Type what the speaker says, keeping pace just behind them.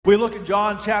We look at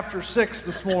John chapter 6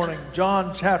 this morning.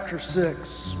 John chapter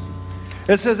 6.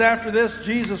 It says, after this,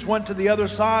 Jesus went to the other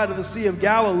side of the Sea of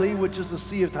Galilee, which is the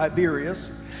Sea of Tiberias,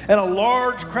 and a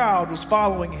large crowd was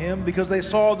following him because they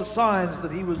saw the signs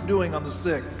that he was doing on the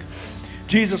sick.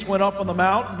 Jesus went up on the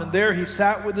mountain, and there he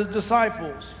sat with his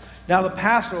disciples. Now the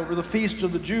Passover, the feast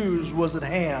of the Jews, was at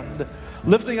hand.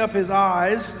 Lifting up his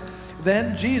eyes,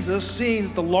 then Jesus, seeing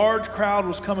that the large crowd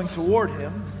was coming toward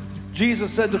him,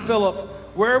 Jesus said to Philip,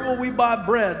 "Where will we buy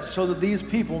bread so that these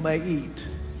people may eat?"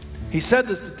 He said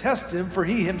this to test him, for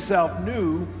he himself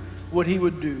knew what he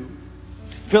would do.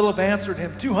 Philip answered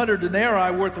him, 200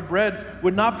 denarii worth of bread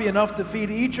would not be enough to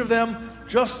feed each of them,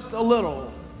 just a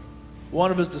little.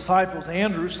 One of his disciples,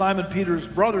 Andrew, Simon Peter's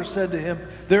brother, said to him,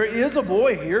 "There is a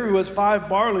boy here who has 5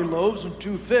 barley loaves and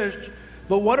 2 fish,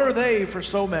 but what are they for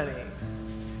so many?"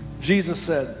 Jesus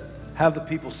said, "Have the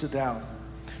people sit down."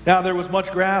 Now there was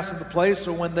much grass in the place,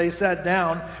 so when they sat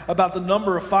down, about the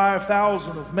number of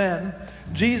 5,000 of men,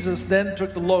 Jesus then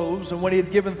took the loaves, and when he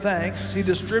had given thanks, he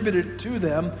distributed it to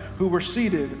them who were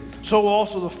seated. So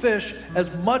also the fish,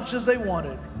 as much as they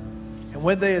wanted. And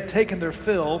when they had taken their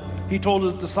fill, he told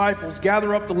his disciples,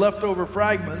 "Gather up the leftover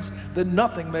fragments, that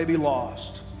nothing may be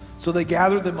lost." So they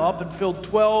gathered them up and filled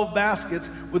 12 baskets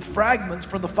with fragments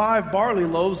from the 5 barley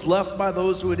loaves left by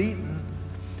those who had eaten.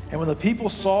 And when the people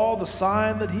saw the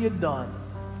sign that he had done,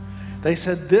 they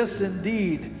said, "This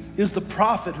indeed is the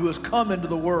prophet who has come into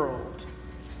the world."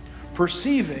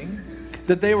 Perceiving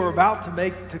that they were about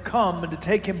to come and to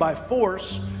take him by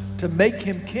force to make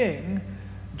him king,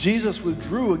 Jesus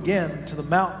withdrew again to the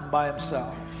mountain by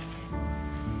himself.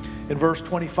 In verse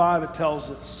 25 it tells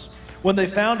us, when they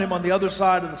found him on the other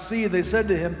side of the sea, they said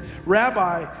to him,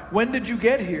 "Rabbi, when did you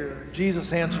get here?"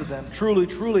 Jesus answered them, "Truly,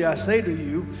 truly, I say to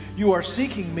you, you are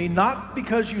seeking me not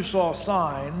because you saw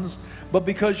signs, but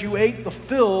because you ate the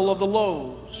fill of the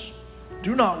loaves.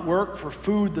 Do not work for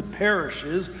food that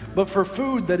perishes, but for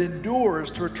food that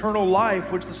endures to eternal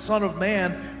life, which the Son of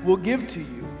Man will give to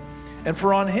you. And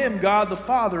for on him God the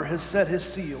Father has set his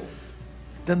seal."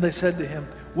 Then they said to him,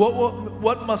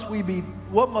 What must we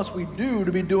do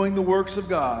to be doing the works of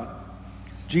God?"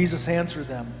 Jesus answered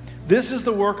them, "This is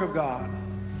the work of God,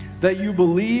 that you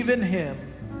believe in him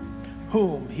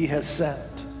whom he has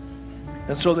sent."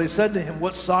 And so they said to him,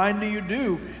 "What sign do you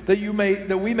do that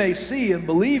we may see and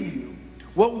believe you?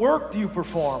 What work do you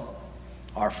perform?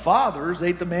 Our fathers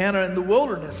ate the manna in the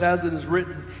wilderness, as it is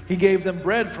written, he gave them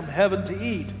bread from heaven to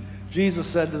eat." Jesus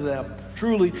said to them,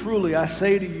 "Truly, truly, I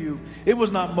say to you, it was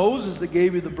not Moses that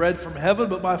gave you the bread from heaven,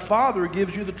 but my Father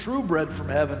gives you the true bread from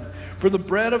heaven. For the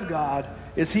bread of God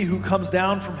is he who comes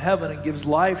down from heaven and gives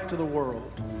life to the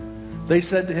world." They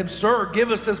said to him, "Sir,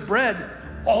 give us this bread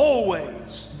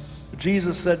always."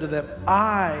 Jesus said to them,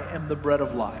 "I am the bread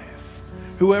of life.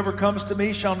 Whoever comes to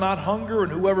me shall not hunger,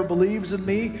 and whoever believes in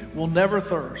me will never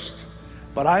thirst.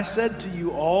 But I said to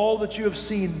you all that you have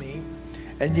seen me,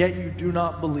 and yet you do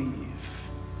not believe."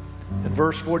 In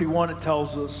verse 41 it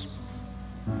tells us,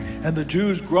 "And the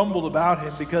Jews grumbled about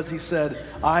him because he said,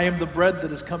 'I am the bread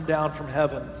that has come down from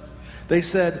heaven.' They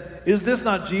said, 'Is this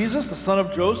not Jesus, the son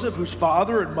of Joseph, whose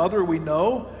father and mother we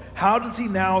know? How does he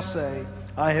now say,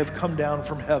 'I have come down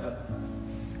from heaven'?"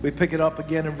 We pick it up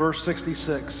again in verse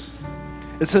 66.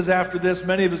 It says, "After this,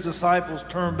 many of his disciples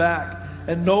turned back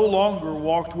and no longer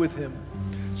walked with him.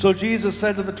 So Jesus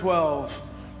said to the 12,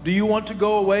 'Do you want to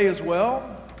go away as well?'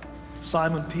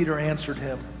 Simon Peter answered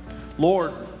him,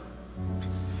 'Lord,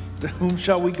 to whom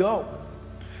shall we go?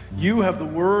 You have the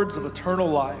words of eternal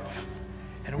life,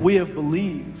 and we have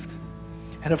believed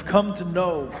and have come to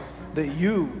know that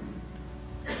you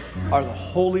are the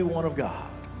Holy One of God.'"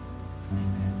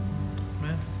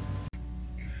 Amen.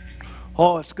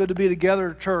 Oh, it's good to be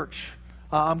together, church.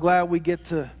 I'm glad we get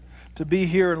to be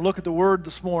here and look at the Word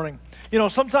this morning. You know,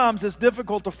 sometimes it's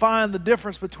difficult to find the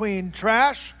difference between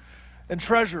trash and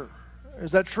treasure.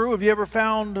 Is that true? Have you ever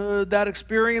found that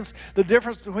experience? The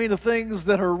difference between the things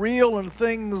that are real and the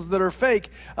things that are fake.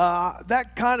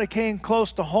 That kind of came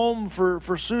close to home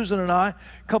for Susan and I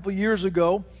a couple years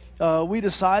ago. We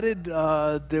decided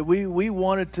that we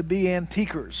wanted to be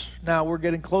antiquers. Now, we're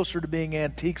getting closer to being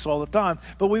antiques all the time,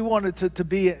 but we wanted to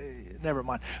be, never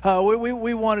mind.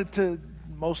 We wanted to,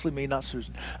 mostly me, not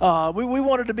Susan. We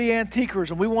wanted to be antiquers,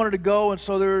 and we wanted to go, and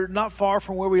so they're not far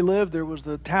from where we live. There was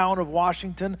the town of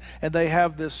Washington, and they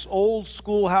have this old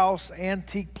schoolhouse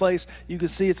antique place. You can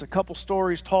see it's a couple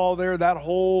stories tall there. That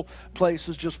whole place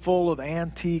is just full of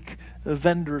antique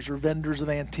vendors of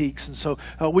antiques. And so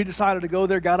we decided to go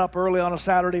there, got up early on a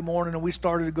Saturday morning, and we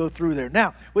started to go through there.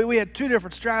 Now, we had two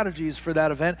different strategies for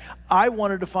that event. I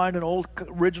wanted to find an old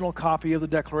original copy of the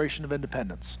Declaration of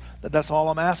Independence. That's all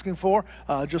I'm asking for.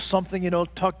 Just something,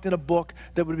 tucked in a book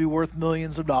that would be worth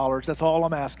millions of dollars. That's all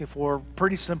I'm asking for.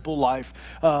 Pretty simple life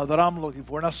that I'm looking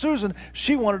for. Now, Susan,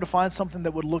 she wanted to find something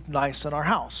that would look nice in our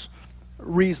house.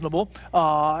 Reasonable.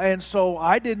 And so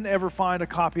I didn't ever find a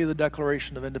copy of the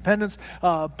Declaration of Independence,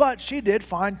 but she did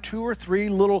find 2 or 3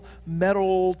 little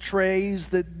metal trays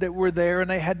that were there, and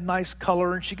they had nice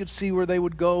color, and she could see where they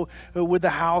would go with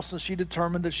the house, and she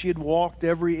determined that she had walked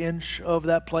every inch of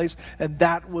that place, and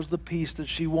that was the piece that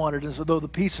she wanted. And so though the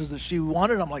pieces that she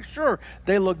wanted, I'm like, sure,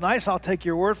 they look nice, I'll take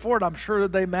your word for it, I'm sure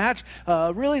that they match.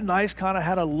 Really nice, kind of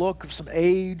had a look of some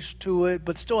age to it,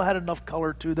 but still had enough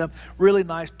color to them. Really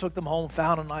nice, took them home,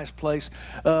 found a nice place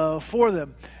for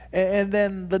them. And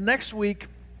then the next week,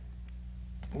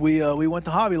 we went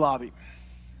to Hobby Lobby.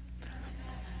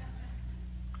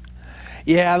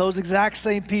 Yeah, those exact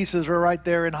same pieces are right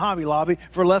there in Hobby Lobby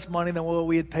for less money than what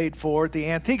we had paid for at the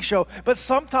antique show. But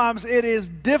sometimes it is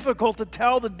difficult to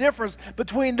tell the difference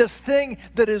between this thing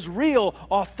that is real,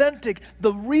 authentic,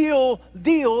 the real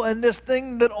deal, and this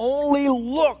thing that only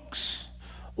looks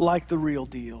like the real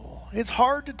deal. It's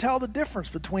hard to tell the difference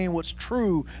between what's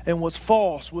true and what's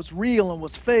false, what's real and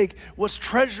what's fake, what's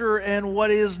treasure and what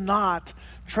is not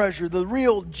treasure, the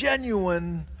real,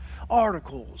 genuine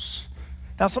articles.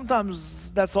 Now, sometimes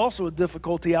that's also a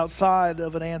difficulty outside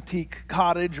of an antique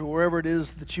cottage or wherever it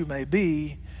is that you may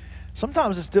be.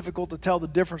 Sometimes it's difficult to tell the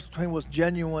difference between what's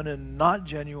genuine and not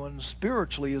genuine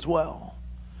spiritually as well.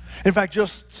 In fact,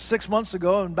 just 6 months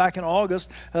ago, and back in August,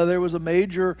 there was a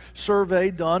major survey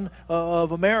done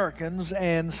of Americans,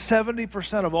 and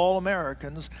 70% of all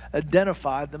Americans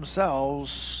identified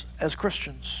themselves as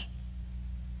Christians.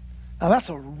 Now, that's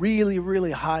a really,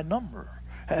 really high number.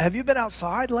 Have you been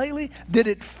outside lately? Did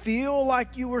it feel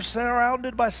like you were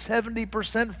surrounded by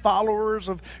 70% followers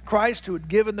of Christ who had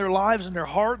given their lives and their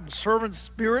heart and servant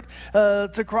spirit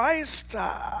to Christ?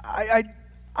 I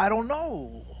don't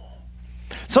know.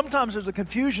 Sometimes there's a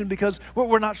confusion because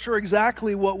we're not sure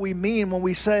exactly what we mean when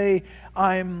we say,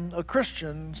 I'm a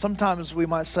Christian. Sometimes we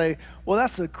might say, well,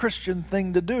 that's a Christian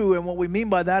thing to do, and what we mean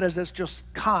by that is it's just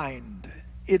kind.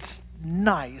 It's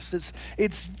nice.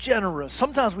 It's generous.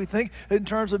 Sometimes we think in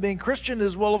terms of being Christian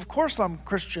is, well, of course I'm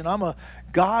Christian. I'm a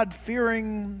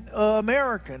God-fearing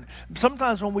American.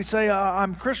 Sometimes when we say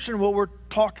I'm Christian, what we're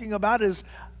talking about is,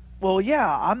 well,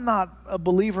 yeah, I'm not a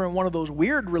believer in one of those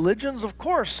weird religions. Of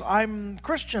course, I'm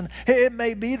Christian. It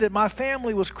may be that my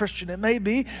family was Christian. It may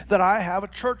be that I have a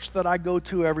church that I go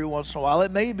to every once in a while. It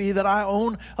may be that I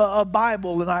own a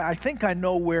Bible, and I think I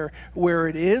know where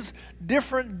it is.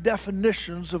 Different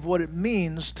definitions of what it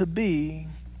means to be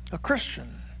a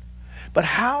Christian. But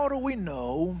how do we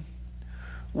know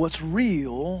what's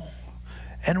real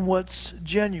and what's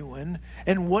genuine,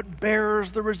 and what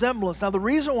bears the resemblance? Now, the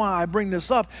reason why I bring this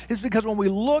up is because when we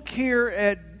look here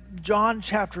at John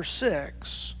chapter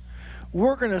 6,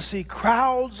 we're going to see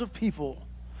crowds of people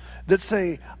that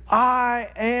say, I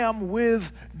am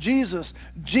with Jesus.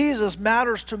 Jesus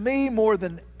matters to me more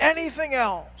than anything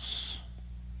else.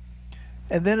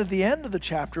 And then at the end of the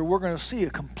chapter, we're going to see a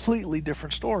completely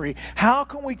different story. How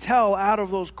can we tell out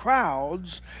of those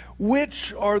crowds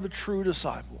which are the true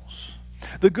disciples?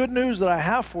 The good news that I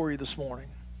have for you this morning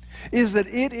is that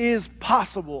it is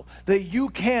possible that you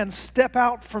can step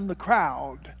out from the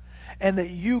crowd and that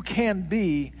you can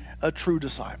be a true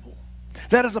disciple.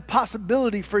 That is a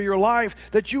possibility for your life,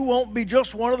 that you won't be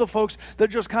just one of the folks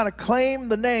that just kind of claim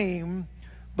the name,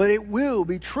 but it will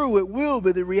be true. It will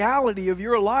be the reality of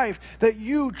your life that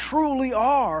you truly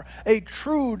are a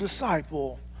true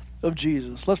disciple of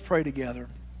Jesus. Let's pray together.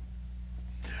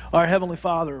 Our Heavenly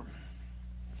Father,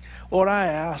 Lord, I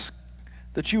ask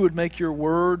that you would make your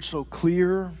word so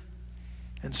clear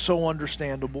and so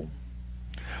understandable.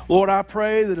 Lord, I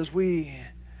pray that as we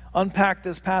unpack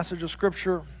this passage of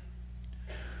Scripture,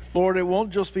 Lord, it won't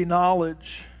just be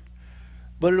knowledge,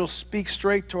 but it'll speak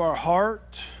straight to our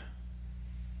heart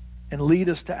and lead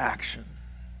us to action.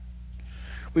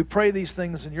 We pray these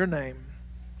things in your name.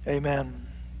 Amen.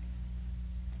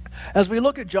 As we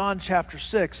look at John chapter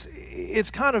 6, it's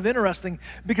kind of interesting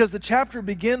because the chapter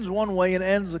begins one way and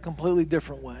ends a completely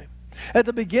different way. At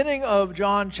the beginning of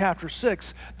John chapter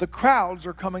 6, the crowds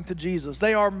are coming to Jesus.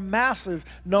 They are massive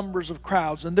numbers of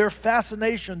crowds, and their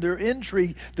fascination, their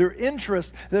intrigue, their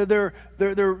interest,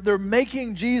 they're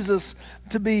making Jesus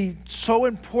to be so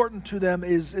important to them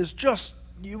is just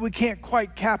we can't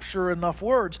quite capture enough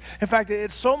words. In fact,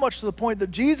 it's so much to the point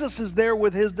that Jesus is there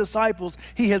with his disciples.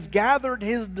 He has gathered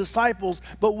his disciples,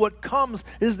 but what comes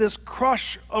is this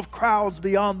crush of crowds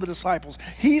beyond the disciples.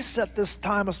 He set this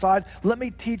time aside. Let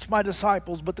me teach my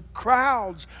disciples, but the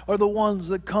crowds are the ones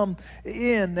that come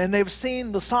in, and they've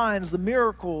seen the signs, the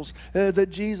miracles that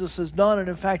Jesus has done. And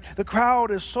in fact, the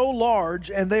crowd is so large,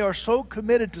 and they are so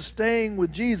committed to staying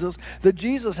with Jesus that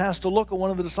Jesus has to look at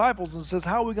one of the disciples and says,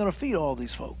 how are we going to feed all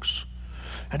these folks?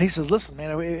 And he says, listen,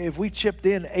 man, if we chipped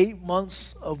in 8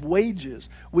 months of wages,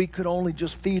 we could only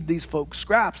just feed these folks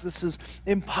scraps. This is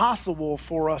impossible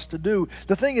for us to do.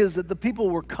 The thing is that the people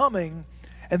were coming,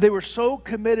 and they were so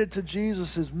committed to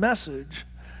Jesus' message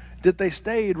that they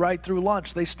stayed right through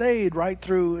lunch. They stayed right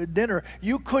through dinner.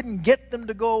 You couldn't get them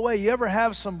to go away. You ever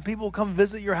have some people come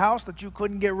visit your house that you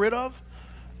couldn't get rid of?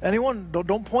 Anyone?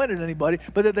 Don't point at anybody.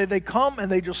 But they come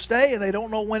and they just stay, and they don't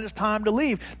know when it's time to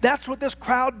leave. That's what this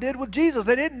crowd did with Jesus.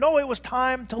 They didn't know it was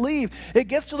time to leave. It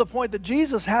gets to the point that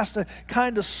Jesus has to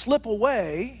kind of slip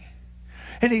away,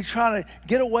 and he's trying to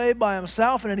get away by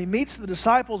himself, and then he meets the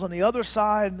disciples on the other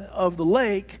side of the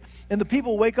lake, and the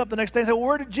people wake up the next day and say, well,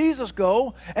 where did Jesus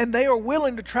go? And they are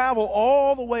willing to travel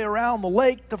all the way around the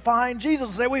lake to find Jesus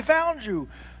and say, we found you.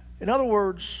 In other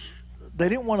words, they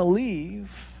didn't want to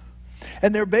leave.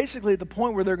 And they're basically at the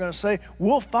point where they're going to say,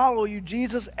 we'll follow you,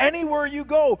 Jesus, anywhere you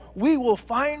go. We will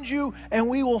find you and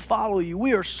we will follow you.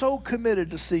 We are so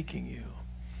committed to seeking you.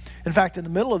 In fact, in the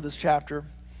middle of this chapter,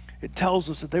 it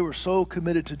tells us that they were so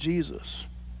committed to Jesus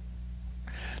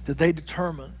that they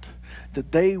determined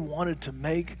that they wanted to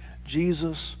make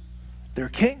Jesus their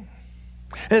king.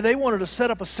 And they wanted to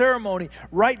set up a ceremony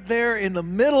right there in the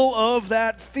middle of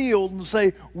that field and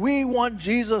say, we want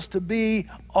Jesus to be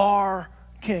our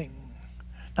king.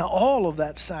 Now, all of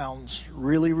that sounds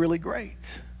really, really great.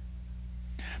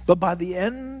 But by the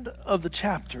end of the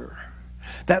chapter,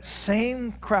 that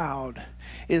same crowd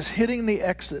is hitting the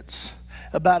exits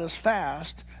about as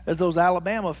fast as those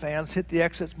Alabama fans hit the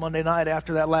exits Monday night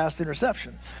after that last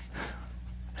interception.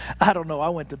 I don't know. I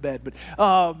went to bed.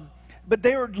 But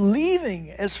they are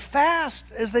leaving as fast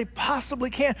as they possibly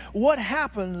can. What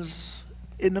happens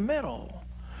in the middle?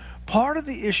 Part of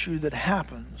the issue that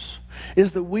happens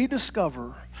is that we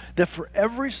discover that for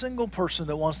every single person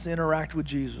that wants to interact with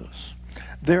Jesus,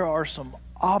 there are some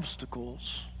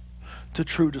obstacles to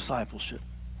true discipleship.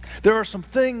 There are some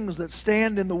things that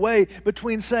stand in the way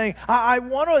between saying, I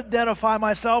want to identify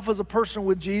myself as a person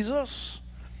with Jesus,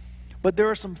 but there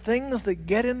are some things that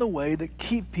get in the way that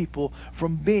keep people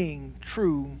from being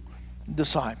true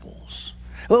disciples.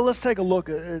 Well, let's take a look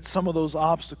at some of those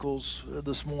obstacles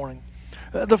this morning.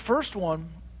 The first one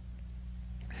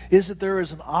is that there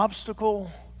is an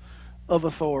obstacle of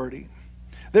authority.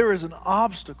 There is an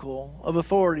obstacle of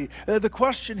authority. The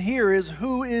question here is,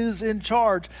 who is in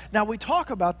charge? Now, we talk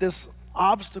about this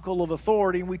obstacle of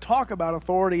authority, and we talk about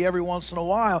authority every once in a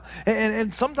while.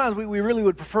 And sometimes we really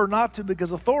would prefer not to,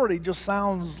 because authority just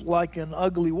sounds like an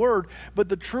ugly word. But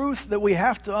the truth that we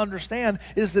have to understand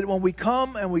is that when we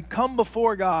come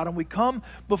before God and we come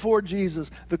before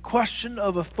Jesus, the question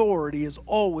of authority is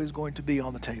always going to be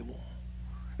on the table.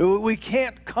 We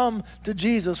can't come to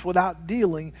Jesus without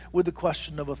dealing with the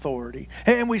question of authority.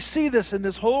 And we see this in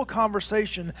this whole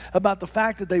conversation about the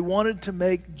fact that they wanted to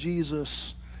make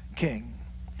Jesus king.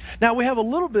 Now, we have a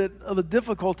little bit of a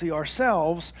difficulty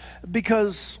ourselves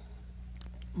because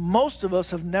most of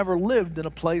us have never lived in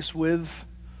a place with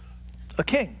a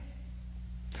king.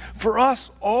 For us,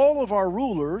 all of our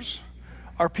rulers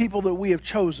are people that we have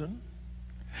chosen.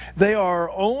 They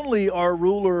are only our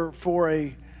ruler for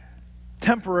a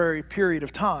temporary period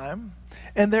of time,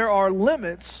 and there are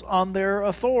limits on their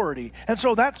authority. And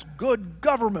so that's good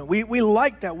government. We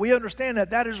like that. We understand that.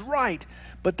 That is right.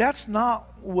 But that's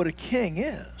not what a king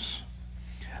is.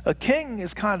 A king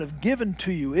is kind of given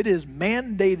to you. It is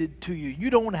mandated to you. You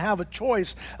don't have a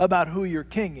choice about who your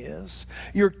king is.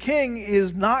 Your king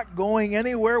is not going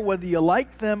anywhere, whether you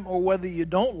like them or whether you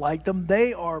don't like them.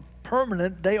 They are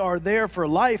permanent. They are there for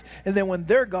life. And then when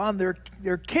they're gone,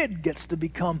 their kid gets to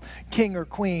become king or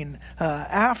queen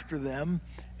after them.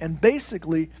 And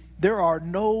basically, there are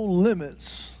no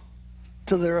limits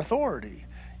to their authority.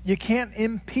 You can't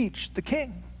impeach the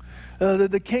king.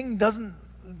 The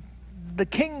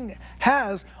king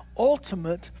has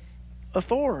ultimate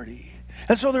authority.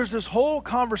 And so there's this whole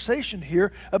conversation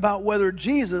here about whether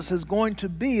Jesus is going to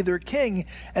be their king.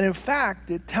 And in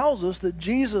fact, it tells us that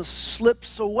Jesus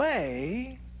slips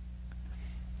away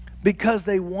because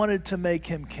they wanted to make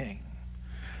him king.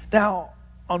 Now,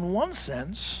 on one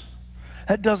sense,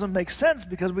 That doesn't make sense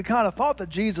because we kind of thought that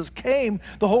Jesus came,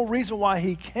 the whole reason why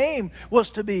he came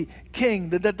was to be king.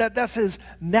 That's his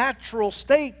natural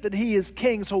state, that he is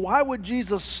king. So why would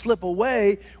Jesus slip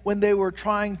away when they were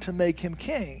trying to make him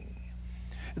king?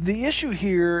 The issue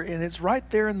here, and it's right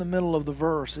there in the middle of the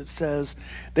verse, it says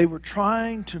they were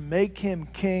trying to make him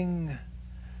king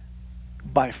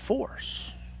by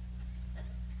force.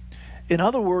 In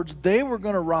other words, they were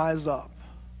going to rise up.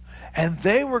 And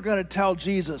they were going to tell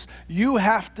Jesus, you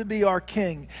have to be our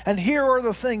king. And here are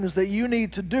the things that you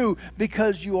need to do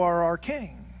because you are our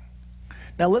king.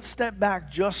 Now let's step back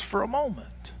just for a moment.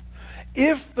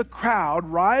 If the crowd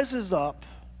rises up,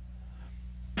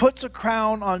 puts a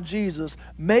crown on Jesus,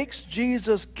 makes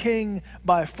Jesus king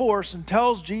by force, and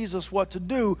tells Jesus what to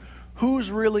do,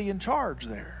 who's really in charge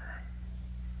there?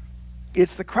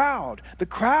 It's the crowd. The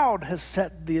crowd has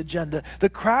set the agenda. The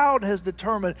crowd has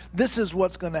determined this is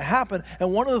what's going to happen.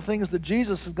 And one of the things that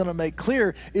Jesus is going to make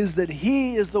clear is that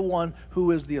he is the one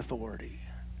who is the authority.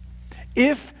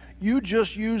 If you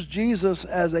just use Jesus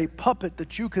as a puppet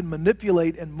that you can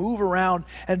manipulate and move around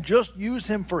and just use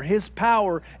him for his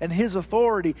power and his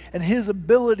authority and his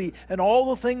ability and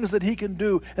all the things that he can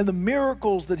do and the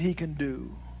miracles that he can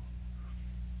do,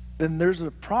 then there's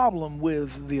a problem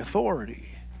with the authority.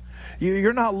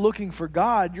 You're not looking for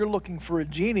God, you're looking for a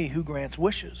genie who grants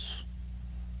wishes.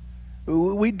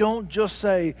 We don't just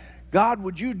say, God,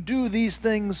 would you do these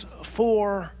things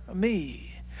for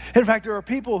me? In fact, there are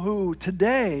people who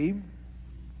today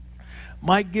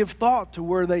might give thought to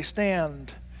where they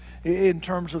stand in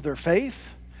terms of their faith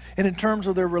and in terms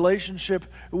of their relationship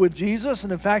with Jesus.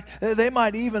 And in fact, they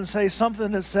might even say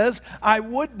something that says, I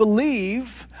would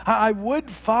believe, I would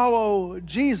follow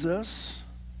Jesus,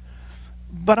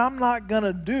 but I'm not going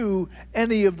to do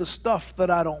any of the stuff that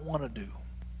I don't want to do.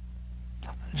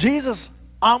 Jesus,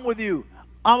 I'm with you.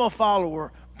 I'm a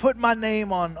follower. Put my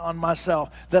name on myself.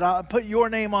 That I put your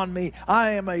name on me.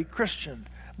 I am a Christian.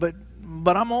 But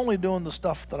I'm only doing the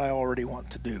stuff that I already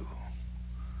want to do.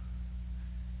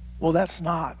 Well, that's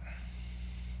not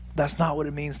what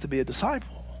it means to be a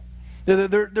disciple.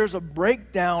 There's a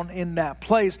breakdown in that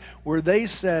place where they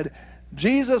said,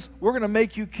 Jesus, we're going to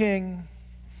make you king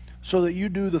so that you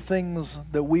do the things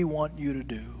that we want you to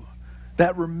do.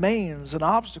 That remains an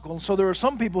obstacle. And so there are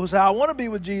some people who say, I want to be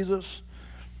with Jesus,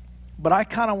 but I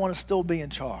kind of want to still be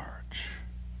in charge.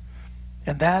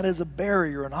 And that is a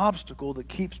barrier, an obstacle that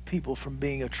keeps people from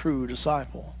being a true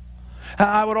disciple.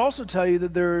 I would also tell you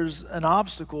that there's an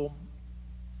obstacle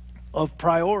of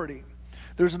priority.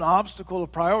 There's an obstacle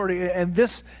of priority, and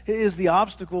this is the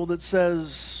obstacle that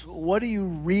says, what do you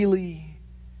really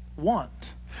want?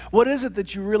 What is it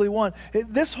that you really want?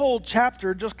 This whole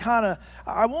chapter just kind of,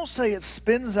 I won't say it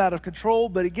spins out of control,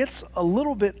 but it gets a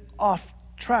little bit off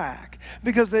track.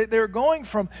 Because they're going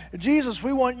from, Jesus,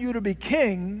 we want you to be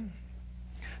king,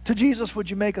 to Jesus, would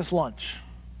you make us lunch?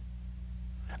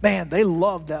 Man, they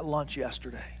loved that lunch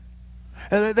yesterday.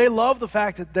 And they loved the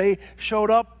fact that they showed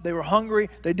up, they were hungry,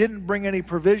 they didn't bring any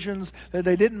provisions,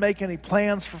 they didn't make any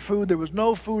plans for food, there was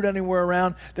no food anywhere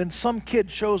around. Then some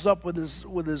kid shows up with his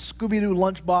Scooby-Doo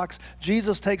lunchbox.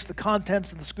 Jesus takes the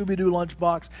contents of the Scooby-Doo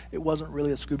lunchbox. It wasn't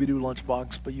really a Scooby-Doo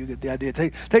lunchbox, but you get the idea.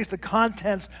 Takes the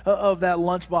contents of that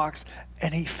lunchbox,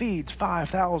 and he feeds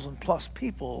 5,000 plus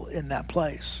people in that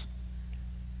place.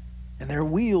 And their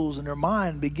wheels in their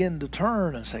mind begin to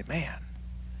turn and say, man,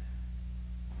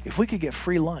 if we could get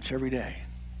free lunch every day.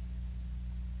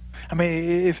 I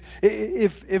mean,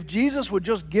 if Jesus would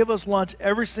just give us lunch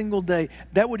every single day,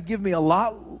 that would give me a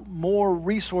lot more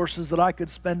resources that I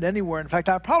could spend anywhere. In fact,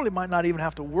 I probably might not even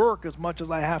have to work as much as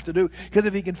I have to do, because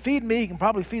if he can feed me, he can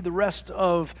probably feed the rest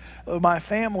of my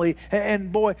family.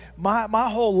 And boy, my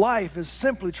whole life is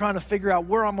simply trying to figure out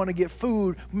where I'm going to get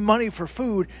food, money for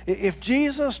food. If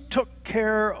Jesus took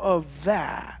care of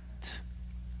that,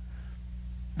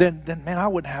 then man, I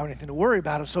wouldn't have anything to worry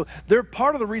about. So they're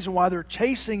part of the reason why they're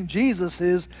chasing Jesus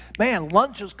is, man,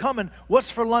 lunch is coming.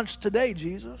 What's for lunch today,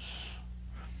 Jesus?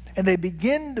 And they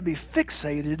begin to be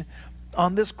fixated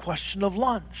on this question of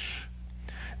lunch.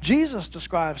 Jesus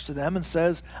describes to them and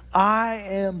says, I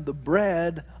am the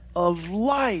bread of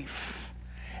life.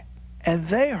 And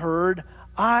they heard,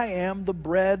 I am the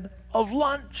bread of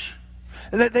lunch.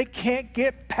 That they can't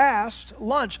get past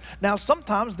lunch. Now,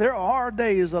 sometimes there are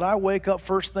days that I wake up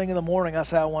first thing in the morning, I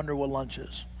say, I wonder what lunch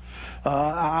is.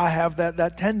 I have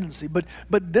that tendency. But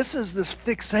this is this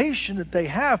fixation that they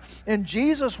have. And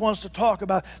Jesus wants to talk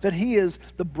about that he is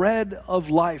the bread of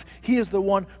life. He is the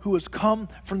one who has come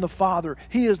from the Father.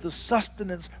 He is the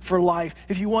sustenance for life.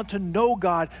 If you want to know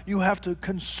God, you have to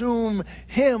consume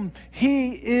him.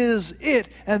 He is it.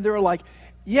 And they're like,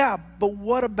 yeah, but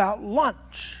what about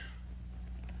lunch?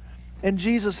 And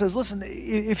Jesus says, listen,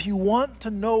 if you want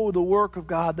to know the work of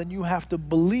God, then you have to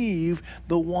believe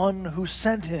the one who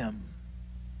sent him.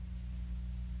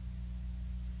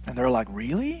 And they're like,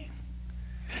 really?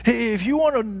 If you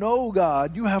want to know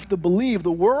God, you have to believe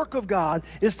the work of God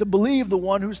is to believe the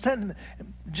one who sent him,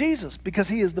 Jesus, because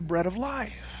he is the bread of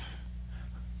life.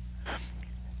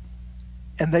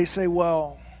 And they say,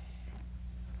 well,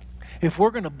 if we're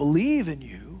going to believe in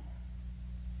you,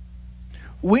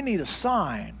 we need a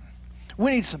sign.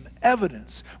 We need some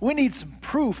evidence. We need some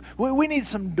proof. We need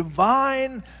some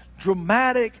divine,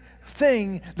 dramatic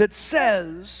thing that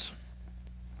says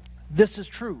this is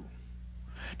true.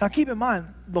 Now keep in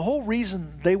mind, the whole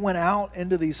reason they went out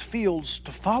into these fields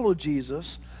to follow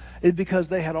Jesus is because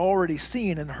they had already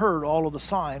seen and heard all of the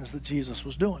signs that Jesus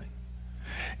was doing.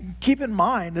 Keep in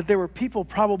mind that there were people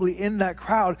probably in that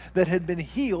crowd that had been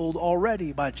healed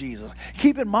already by Jesus.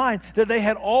 Keep in mind that they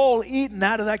had all eaten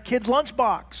out of that kid's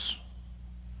lunchbox.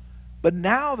 But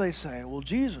now they say, well,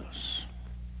 Jesus,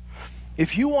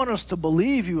 if you want us to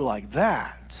believe you like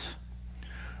that,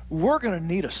 we're going to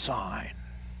need a sign.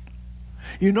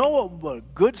 You know what a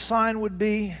good sign would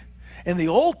be? In the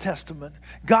Old Testament,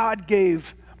 God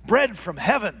gave bread from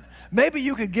heaven. Maybe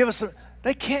you could give us a...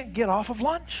 They can't get off of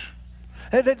lunch.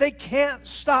 They can't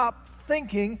stop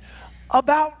thinking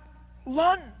about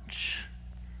lunch.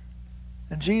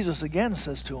 And Jesus again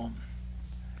says to them,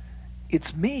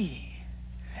 it's me.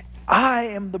 I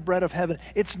am the bread of heaven.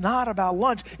 It's not about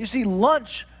lunch. You see,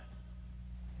 lunch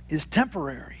is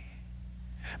temporary.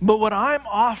 But what I'm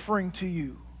offering to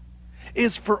you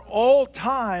is for all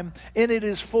time, and it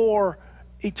is for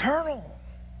eternal.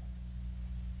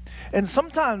 And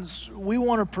sometimes we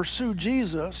want to pursue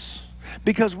Jesus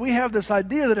because we have this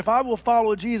idea that if I will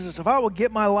follow Jesus, if I will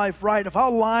get my life right, if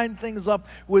I'll line things up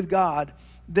with God,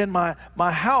 then my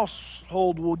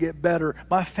household will get better,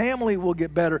 my family will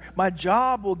get better, my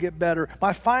job will get better,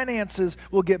 my finances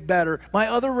will get better, my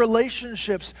other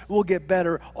relationships will get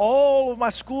better, all of my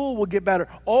school will get better,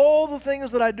 all the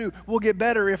things that I do will get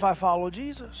better if I follow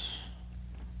Jesus.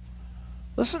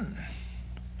 Listen,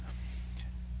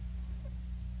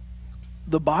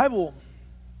 the Bible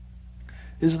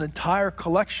is an entire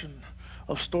collection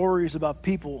of stories about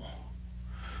people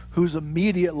whose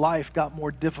immediate life got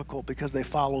more difficult because they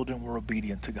followed and were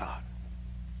obedient to God.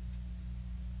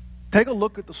 Take a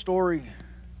look at the story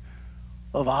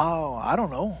of, I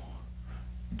don't know,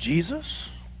 Jesus,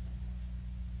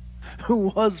 who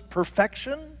was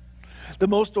perfection, the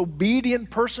most obedient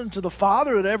person to the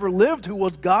Father that ever lived, who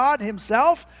was God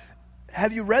himself.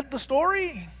 Have you read the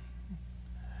story?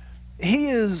 He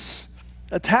is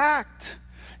attacked.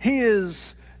 He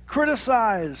is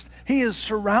criticized. He is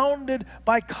surrounded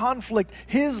by conflict.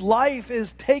 His life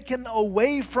is taken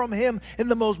away from him in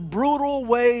the most brutal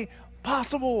way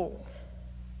possible.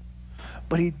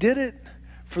 But he did it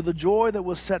for the joy that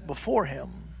was set before him,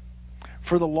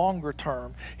 for the longer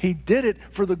term. He did it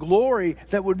for the glory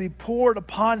that would be poured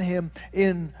upon him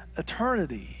in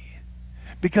eternity.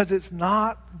 Because it's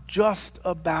not just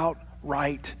about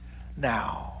right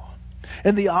now.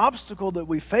 And the obstacle that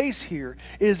we face here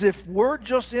is if we're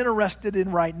just interested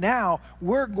in right now,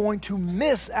 we're going to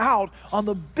miss out on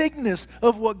the bigness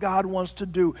of what God wants to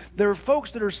do. There are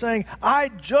folks that are saying, I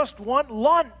just want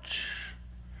lunch.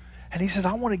 And he says,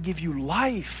 I want to give you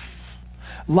life.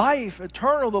 Life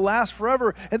eternal that lasts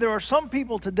forever. And there are some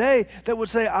people today that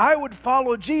would say, I would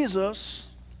follow Jesus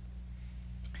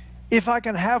if I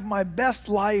can have my best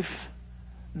life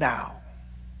now.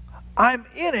 I'm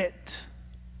in it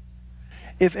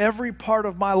if every part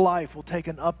of my life will take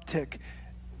an uptick,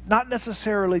 not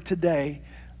necessarily today,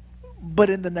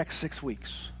 but in the next 6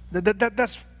 weeks.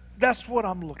 That's what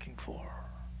I'm looking for.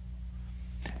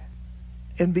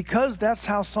 And because that's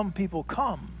how some people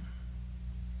come,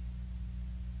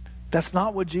 that's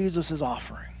not what Jesus is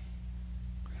offering.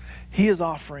 He is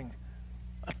offering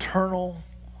eternal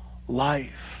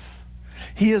life.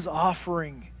 He is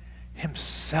offering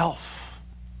himself.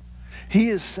 He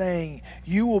is saying,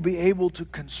 you will be able to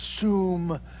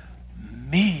consume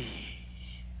me.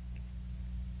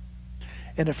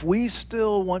 And if we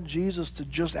still want Jesus to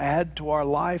just add to our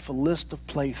life a list of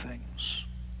playthings,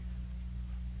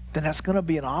 then that's going to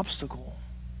be an obstacle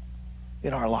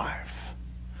in our life.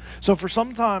 So for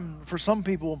some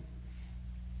people,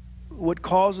 what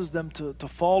causes them to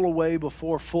fall away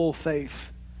before full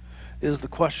faith is the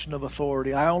question of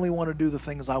authority. I only want to do the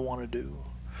things I want to do.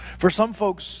 For some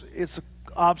folks, it's an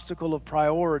obstacle of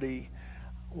priority.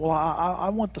 Well, I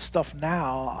want the stuff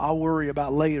now. I'll worry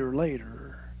about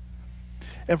later.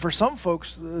 And for some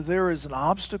folks, there is an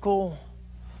obstacle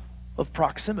of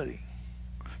proximity.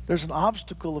 There's an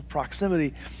obstacle of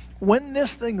proximity. When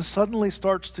this thing suddenly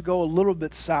starts to go a little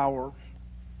bit sour,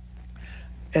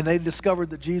 and they discovered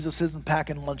that Jesus isn't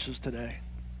packing lunches today,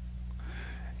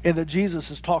 and that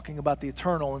Jesus is talking about the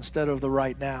eternal instead of the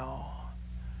right now,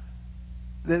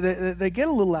 they get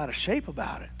a little out of shape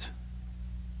about it.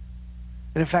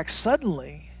 And in fact,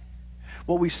 suddenly,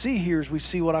 what we see here is we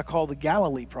see what I call the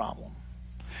Galilee problem.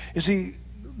 You see,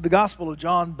 the Gospel of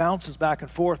John bounces back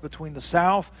and forth between the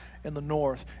south and the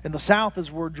north. And the south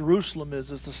is where Jerusalem is.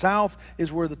 It's the south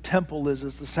is where the temple is.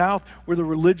 It's the south where the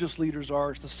religious leaders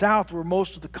are. It's the south where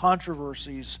most of the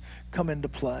controversies come into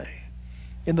play.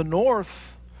 In the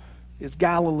north is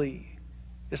Galilee.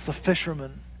 It's the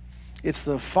fishermen. It's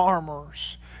the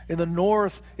farmers. In the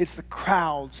north, it's the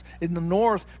crowds. In the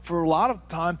north, for a lot of the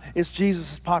time, it's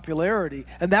Jesus' popularity.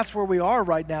 And that's where we are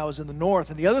right now, is in the north.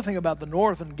 And the other thing about the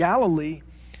north and Galilee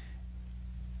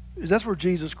is that's where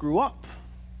Jesus grew up.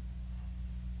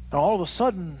 And all of a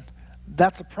sudden,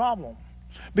 that's a problem.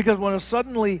 Because when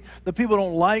suddenly the people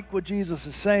don't like what Jesus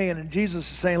is saying, and Jesus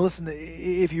is saying, listen,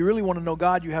 if you really want to know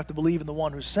God, you have to believe in the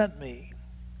one who sent me.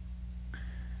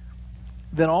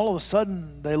 Then all of a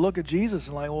sudden, they look at Jesus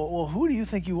and like, well, who do you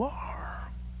think you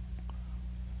are?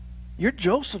 You're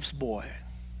Joseph's boy.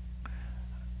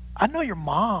 I know your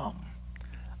mom.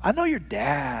 I know your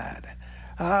dad.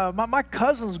 My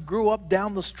cousins grew up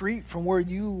down the street from where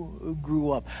you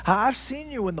grew up. I've seen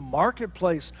you in the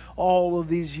marketplace all of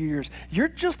these years. You're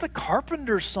just the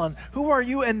carpenter's son. Who are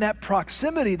you? And that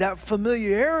proximity, that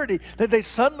familiarity, that they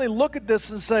suddenly look at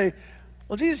this and say,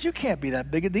 well, Jesus, you can't be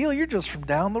that big a deal. You're just from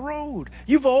down the road.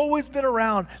 You've always been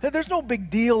around. There's no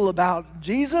big deal about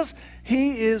Jesus.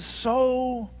 He is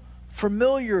so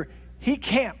familiar. He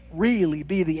can't really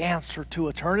be the answer to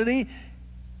eternity.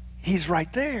 He's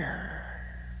right there.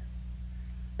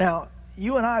 Now,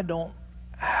 you and I don't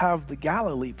have the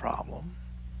Galilee problem.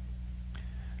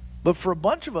 But for a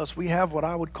bunch of us, we have what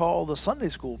I would call the Sunday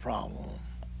school problem.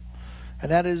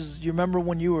 And that is, you remember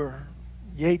when you were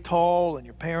yay tall and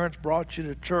your parents brought you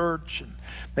to church, and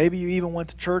maybe you even went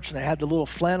to church and they had the little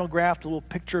flannel graph, the little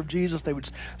picture of Jesus they would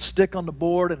stick on the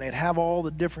board, and they'd have all the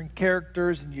different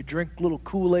characters, and you drink little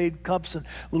Kool-Aid cups and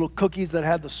little cookies that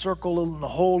had the circle and the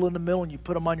hole in the middle, and you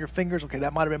put them on your fingers. Okay,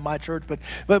 that might have been my church, but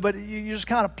you just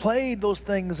kind of played those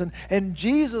things, and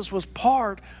Jesus was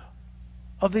part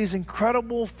of these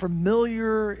incredible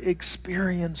familiar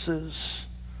experiences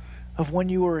of when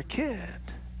you were a kid.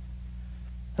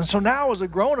 And so now as a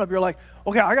grown-up, you're like,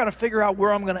 okay, I got to figure out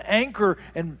where I'm going to anchor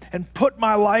and put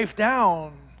my life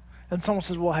down. And someone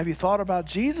says, well, have you thought about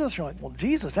Jesus? You're like, well,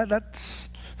 Jesus, that's,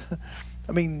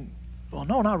 I mean, well,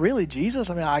 no, not really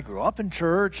Jesus. I mean, I grew up in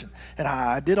church, and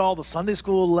I did all the Sunday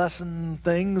school lesson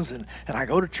things, and I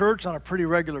go to church on a pretty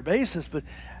regular basis. But,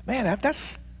 man,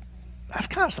 that's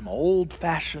kind of some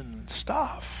old-fashioned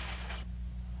stuff.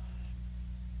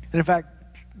 And in fact,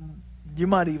 you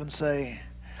might even say,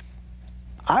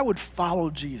 I would follow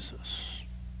Jesus,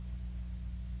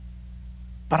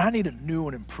 but I need a new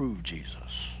and improved Jesus.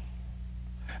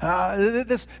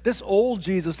 This old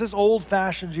Jesus, this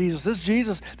old-fashioned Jesus, this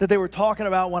Jesus that they were talking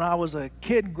about when I was a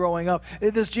kid growing up,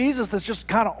 this Jesus that's just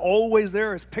kind of always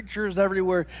there, his pictures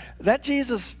everywhere, that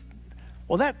Jesus,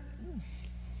 well,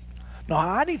 no,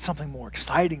 I need something more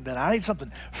exciting than that. I need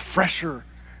something fresher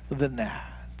than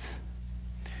that.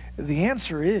 The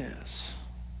answer is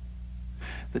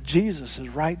that Jesus is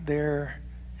right there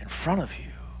in front of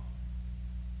you.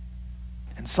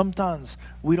 And sometimes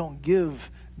we don't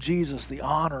give Jesus the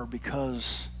honor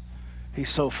because he's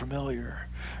so familiar.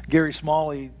 Gary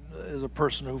Smalley is a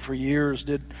person who for years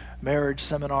did marriage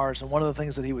seminars, and one of the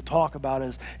things that he would talk about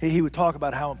is he would talk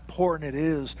about how important it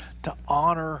is to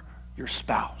honor your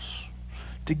spouse,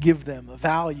 to give them a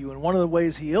value. And one of the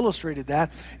ways he illustrated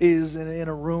that is in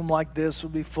a room like this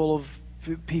would be full of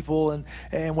people,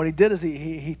 and what he did is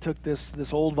he took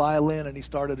this old violin and he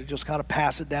started to just kind of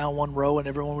pass it down one row, and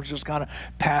everyone was just kind of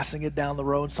passing it down the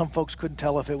row, and some folks couldn't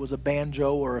tell if it was a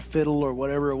banjo or a fiddle or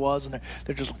whatever it was, and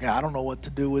they're just like, I don't know what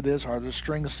to do with this. Are there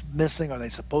strings missing? Are they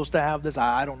supposed to have this?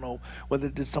 I don't know. Whether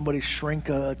did somebody shrink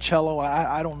a cello?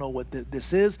 I don't know what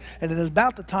this is. And it was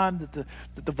about the time that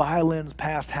the violins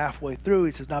passed halfway through,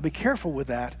 he says, now be careful with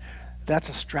that. That's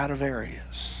a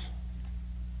Stradivarius.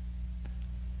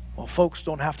 Well, folks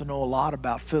don't have to know a lot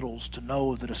about fiddles to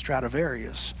know that a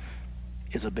Stradivarius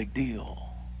is a big deal.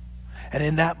 And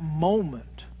in that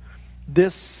moment,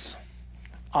 this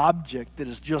object that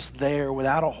is just there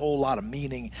without a whole lot of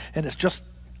meaning, and it's just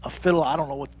a fiddle, I don't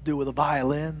know what to do with a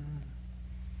violin,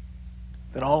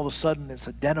 then all of a sudden it's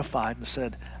identified and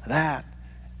said, that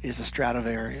is a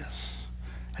Stradivarius.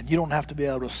 And you don't have to be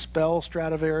able to spell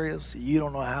Stradivarius. You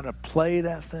don't know how to play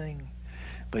that thing.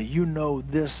 But you know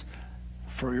this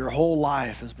for your whole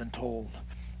life has been told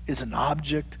is an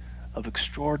object of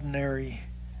extraordinary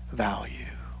value.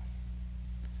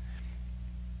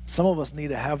 Some of us need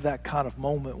to have that kind of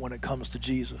moment when it comes to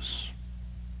Jesus,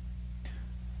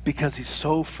 because he's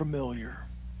so familiar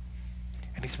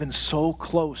and he's been so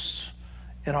close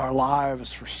in our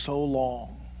lives for so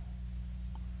long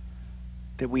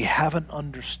that we haven't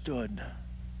understood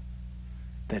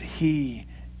that he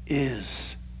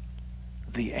is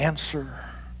the answer.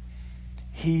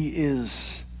 He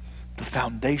is the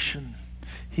foundation.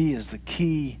 He is the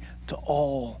key to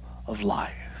all of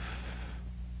life.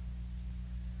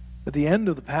 At the end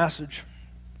of the passage,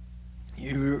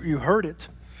 you heard it.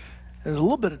 There's a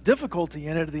little bit of difficulty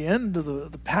in it. At the end of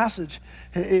the passage,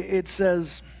 it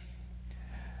says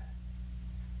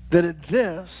that at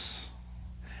this,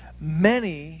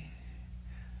 many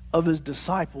of his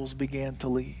disciples began to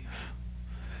leave.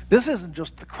 This isn't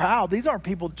just the crowd. These aren't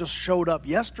people that just showed up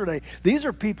yesterday. These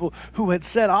are people who had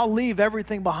said, I'll leave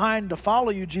everything behind to follow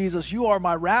you, Jesus. You are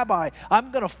my rabbi.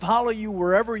 I'm going to follow you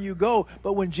wherever you go.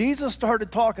 But when Jesus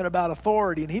started talking about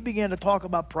authority, and he began to talk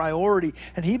about priority,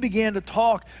 and he began to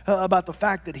talk about the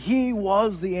fact that he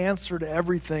was the answer to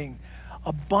everything,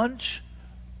 a bunch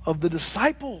of the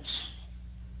disciples,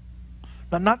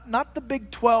 now not the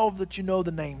big 12 that you know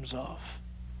the names of,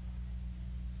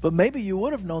 but maybe you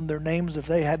would have known their names if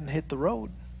they hadn't hit the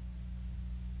road.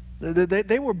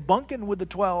 They were bunking with the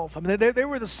 12. I mean, they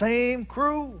were the same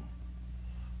crew.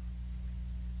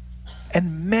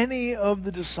 And many of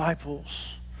the disciples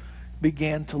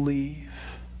began to leave.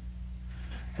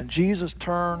 And Jesus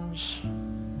turns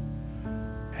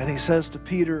and he says to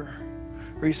Peter,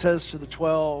 or he says to the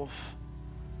 12,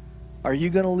 are you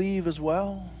going to leave as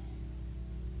well?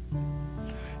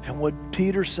 And what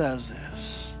Peter says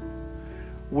is,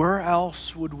 where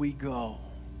else would we go?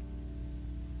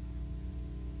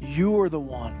 You are the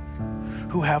one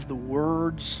who have the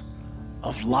words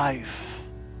of life,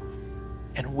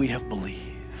 and we have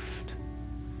believed.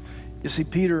 You see,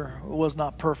 Peter was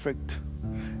not perfect,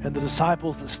 and the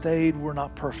disciples that stayed were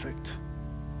not perfect,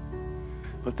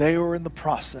 but they were in the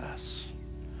process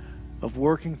of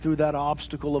working through that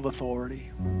obstacle of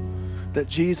authority, that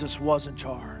Jesus was in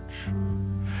charge.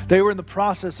 They were in the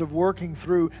process of working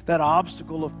through that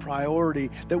obstacle of priority,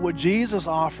 that what Jesus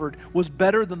offered was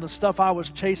better than the stuff I was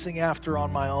chasing after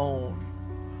on my own.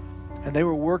 And they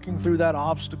were working through that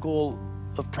obstacle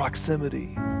of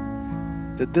proximity,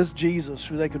 that this Jesus,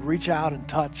 who they could reach out and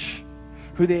touch,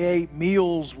 who they ate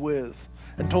meals with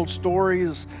and told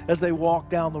stories as they walked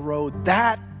down the road,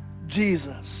 that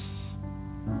Jesus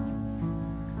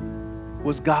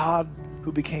was God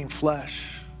who became flesh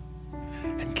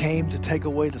and came to take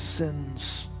away the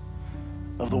sins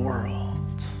of the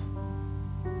world.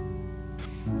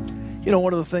 You know,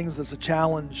 one of the things that's a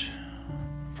challenge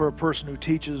for a person who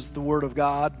teaches the Word of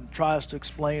God and tries to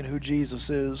explain who Jesus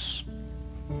is,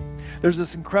 there's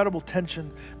this incredible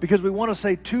tension because we want to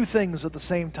say two things at the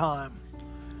same time.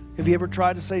 Have you ever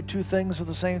tried to say two things at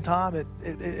the same time?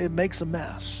 It makes a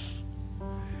mess.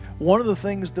 One of the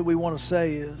things that we want to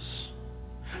say is,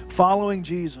 following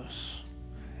Jesus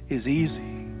is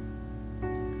easy.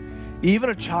 Even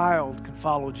a child can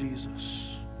follow Jesus.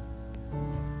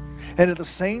 And at the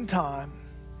same time,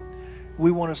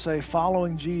 we want to say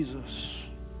following Jesus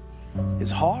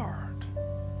is hard.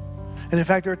 And in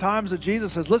fact, there are times that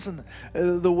Jesus says, listen,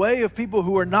 the way of people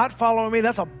who are not following me,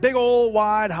 that's a big old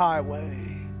wide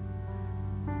highway.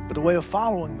 But the way of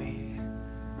following me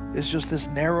is just this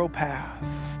narrow path.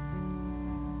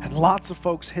 And lots of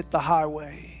folks hit the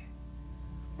highway.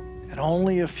 And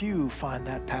only a few find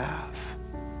that path.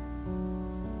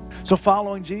 So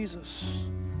following Jesus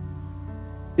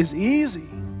is easy.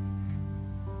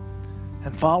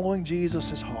 And following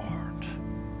Jesus is hard.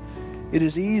 It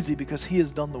is easy because he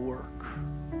has done the work.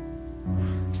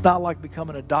 It's not like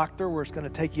becoming a doctor where it's going to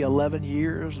take you 11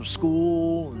 years of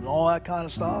school and all that kind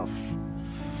of stuff.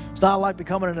 It's not like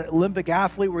becoming an Olympic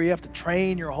athlete where you have to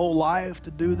train your whole life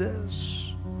to do this.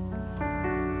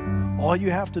 All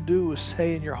you have to do is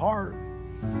say in your heart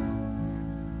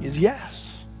is, yes,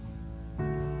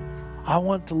 I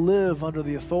want to live under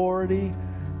the authority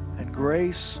and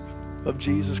grace of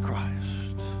Jesus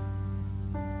Christ.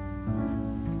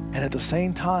 And at the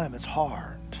same time, it's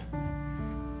hard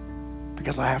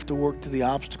because I have to work through the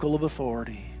obstacle of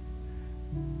authority,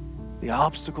 the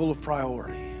obstacle of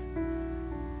priority,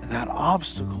 and that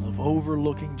obstacle of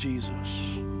overlooking Jesus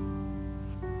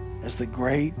as the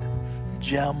great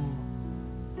gem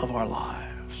of our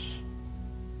lives.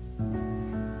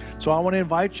 So I want to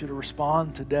invite you to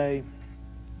respond today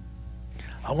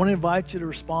I want to invite you to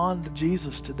respond to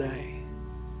Jesus today.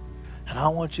 And I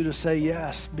want you to say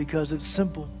yes, because it's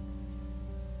simple.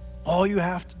 All you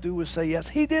have to do is say yes.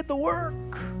 He did the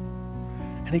work.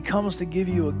 And He comes to give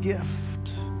you a gift.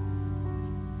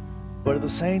 But at the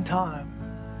same time,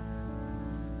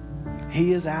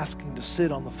 He is asking to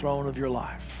sit on the throne of your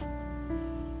life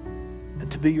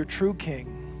and to be your true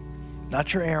king.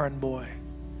 Not your errand boy,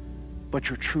 but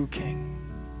your true king.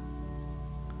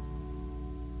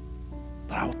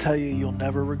 But I will tell you, you'll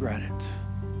never regret it.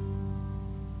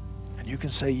 And you can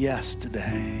say yes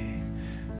today.